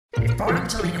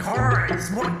Botulinum horror is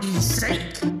what ye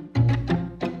seek.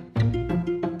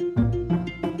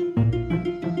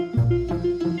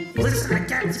 Listen to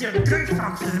Gatsby and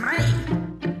Goosebumps with me.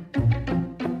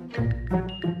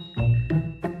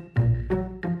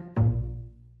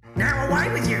 Now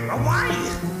away with you, away!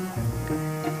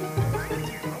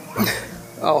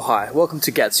 Oh hi, welcome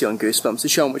to Gatsby on Goosebumps, the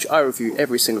show in which I review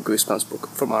every single Goosebumps book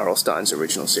from R.L. Stine's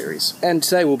original series. And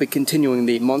today we'll be continuing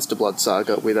the Monster Blood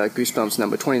saga with Goosebumps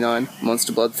number 29,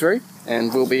 Monster Blood 3,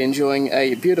 and we'll be enjoying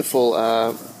a beautiful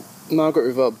Margaret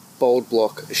River Bold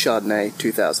Block Chardonnay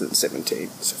 2017.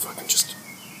 So if I can just...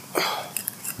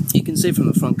 You can see from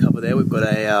the front cover there we've got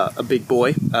a big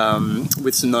boy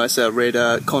with some nice red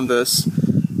Converse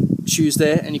shoes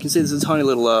there, and you can see there's a tiny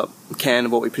little can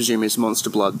of what we presume is Monster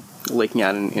Blood leaking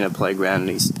out in a playground,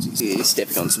 and he's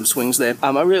stepping on some swings there. I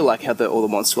really like how all the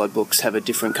Monster Blood books have a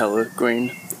different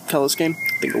green colour scheme.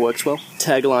 I think it works well.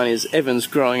 Tagline is, Evan's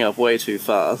growing up way too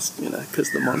fast, because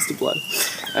of the Monster Blood.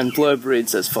 And blurb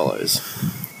reads as follows.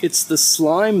 It's the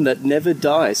slime that never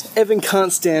dies. Evan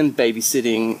can't stand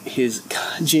babysitting his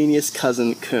genius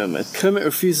cousin Kermit. Kermit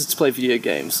refuses to play video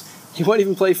games. He won't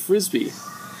even play Frisbee.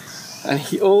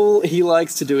 And all he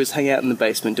likes to do is hang out in the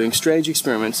basement doing strange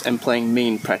experiments and playing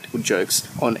mean practical jokes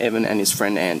on Evan and his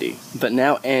friend Andy. But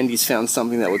now Andy's found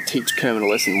something that will teach Kermit a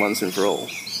lesson once and for all.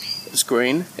 It's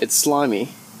green, it's slimy,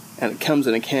 and it comes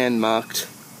in a can marked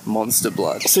Monster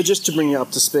Blood. So just to bring you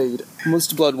up to speed,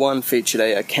 Monster Blood 1 featured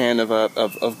a can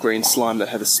of green slime that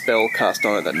had a spell cast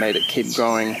on it that made it keep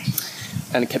growing,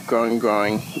 and it kept growing and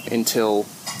growing until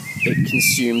it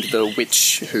consumed the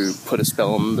witch who put a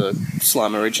spell on the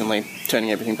slime originally, turning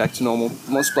everything back to normal.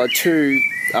 Monster Blood 2,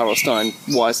 R.L. Stine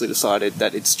wisely decided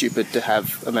that it's stupid to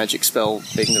have a magic spell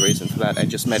being the reason for that,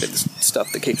 and just made it this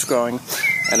stuff that keeps growing,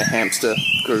 and a hamster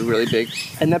grew really big.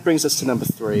 And that brings us to number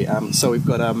 3. So we've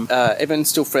got Evan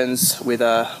still friends with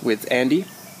Andy,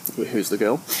 who's the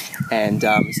girl, and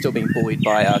he's still being bullied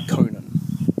by Conan,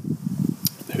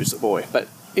 who's the boy. But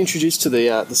introduced to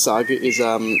the saga is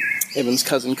Evan's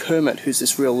cousin Kermit, who's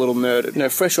this real little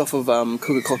nerd, fresh off of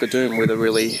Cook-a-Cock-a-Doom with a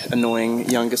really annoying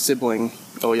younger sibling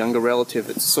or younger relative.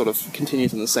 It sort of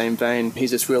continues in the same vein.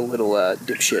 He's this real little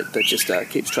dipshit that just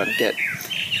keeps trying to get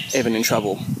Evan in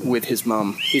trouble with his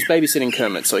mum. He's babysitting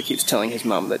Kermit, so he keeps telling his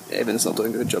mum that Evan's not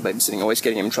doing a good job babysitting, always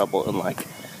getting him in trouble and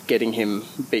getting him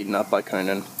beaten up by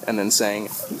Conan, and then saying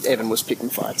Evan was picking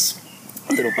fights.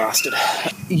 Little bastard.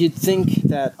 You'd think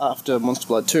that after Monster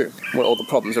Blood 2, where all the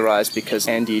problems arise because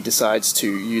Andy decides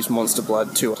to use Monster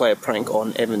Blood to play a prank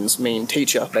on Evan's mean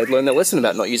teacher, they'd learn their lesson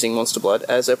about not using Monster Blood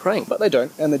as a prank, but they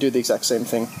don't, and they do the exact same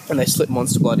thing. And they slip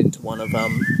Monster Blood into one of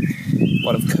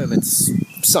Kermit's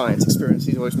science experiments.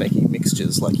 He's always making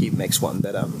mixtures, he makes one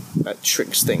that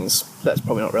shrinks things. That's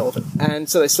probably not relevant. And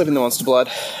so they slip in the Monster Blood,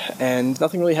 and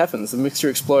nothing really happens. The mixture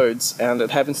explodes, and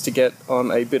it happens to get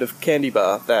on a bit of candy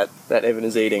bar that Evan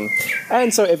is eating.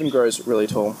 And so Evan grows really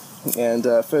tall. And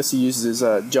first he uses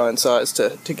his giant size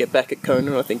to get back at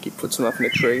Conan. I think he puts him up in a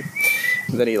tree.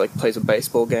 And then he plays a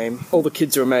baseball game. All the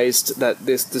kids are amazed that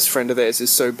this friend of theirs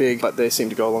is so big, but they seem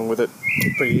to go along with it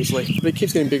pretty easily. But it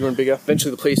keeps getting bigger and bigger.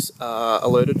 Eventually the police are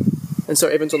alerted, and so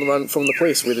Evan's on the run from the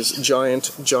police with his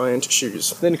giant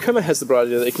shoes. Then Kermit has the bright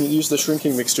idea that he can use the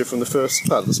shrinking mixture from the first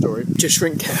part of the story to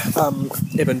shrink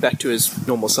Evan back to his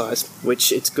normal size,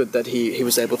 which it's good that he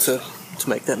was able to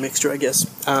make that mixture, I guess.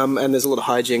 And there's a lot of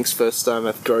hijinks. First time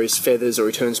he grows feathers, or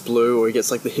he turns blue, or he gets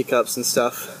the hiccups and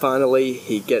stuff. Finally,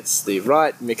 he gets the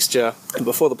right mixture, and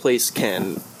before the police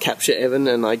can capture Evan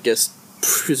and I guess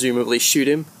presumably shoot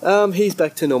him, he's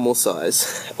back to normal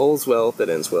size. All's well that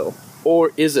ends well.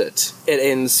 Or is it? It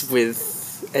ends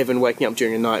with Evan waking up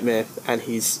during a nightmare, and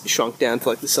he's shrunk down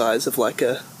to the size of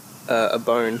a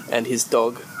bone, and his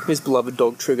beloved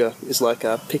dog Trigger is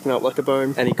picking up like a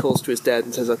bone, and he calls to his dad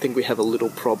and says, I think we have a little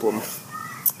problem,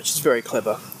 which is very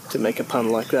clever to make a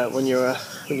pun like that when you're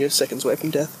seconds away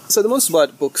from death. So the Monster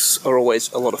Blood books are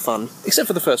always a lot of fun, except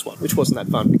for the first one, which wasn't that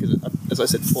fun because, as I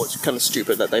said before, it's kind of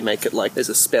stupid that they make it there's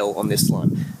a spell on this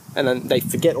slime. And then they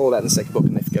forget all that in the second book,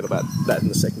 and they forget about that in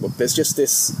the second book. There's just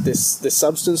this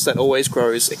substance that always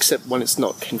grows, except when it's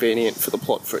not convenient for the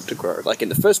plot for it to grow. In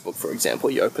the first book, for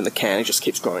example, you open the can, it just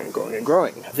keeps growing and growing and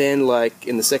growing. Then,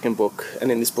 in the second book,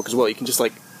 and in this book as well, you can just,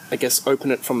 I guess,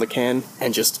 open it from the can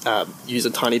and just use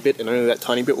a tiny bit, and only that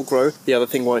tiny bit will grow. The other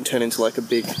thing won't turn into,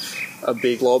 a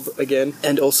big blob again.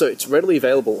 And also, it's readily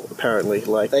available, apparently.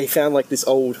 They found, this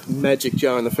old magic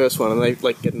jar in the first one, and they,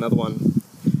 get another one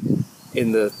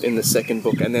in the second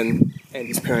book, and then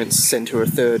Andy's parents send her a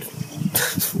third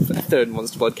third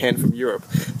Monster Blood can from Europe.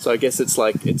 So I guess it's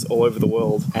all over the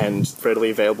world and readily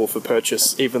available for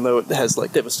purchase, even though it has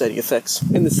devastating effects.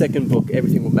 In the second book,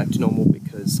 everything went back to normal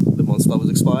because the Monster Blood was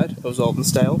expired, it was old and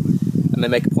stale, and they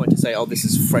make a point to say, oh, this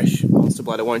is fresh Monster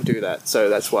Blood, I won't do that. So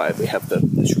that's why we have the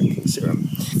shrinking serum.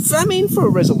 I mean, for a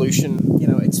resolution,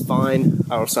 it's fine.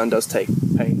 R.L. Stine does take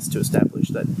pains to establish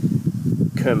that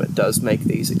Kermit does make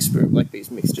these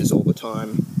these mixtures all the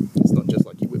time. It's not just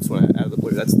he whips one out of the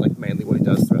blue. That's mainly what he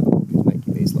does throughout the book,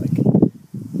 is making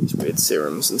these weird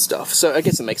serums and stuff. So I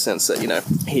guess it makes sense that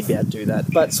he'd be able to do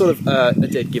that. But sort of a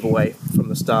dead giveaway from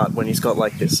the start when he's got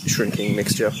this shrinking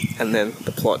mixture, and then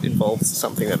the plot involves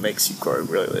something that makes you grow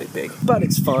really, really big. But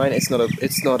it's fine. It's more of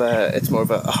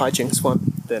a hijinks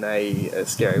one than a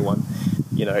scary one.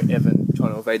 Evan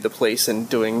trying to evade the police and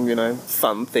doing,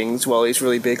 fun things while he's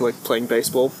really big, like playing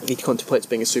baseball. He contemplates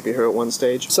being a superhero at one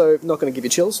stage. So, not going to give you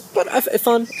chills, but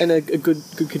fun and a good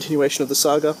continuation of the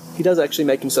saga. He does actually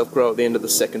make himself grow at the end of the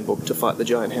second book to fight the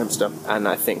giant hamster, and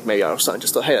I think maybe R.L. Stine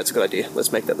just thought, hey, that's a good idea,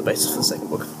 let's make that the basis for the second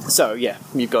book. So, yeah,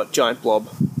 you've got Giant Blob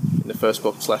in the first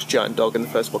book, / Giant Dog in the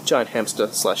first book, Giant Hamster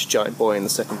 / Giant Boy in the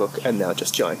second book, and now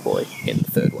just Giant Boy in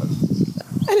the third one.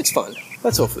 And it's fun.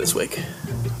 That's all for this week.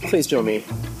 Please join me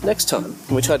next time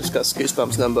in which I discuss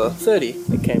Goosebumps number 30.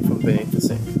 It came from Beneath the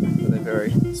Sink with a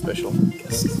very special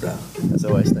guest star. As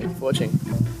always, thank you for watching.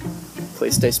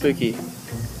 Please stay spooky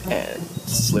and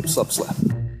slip, slop, slap.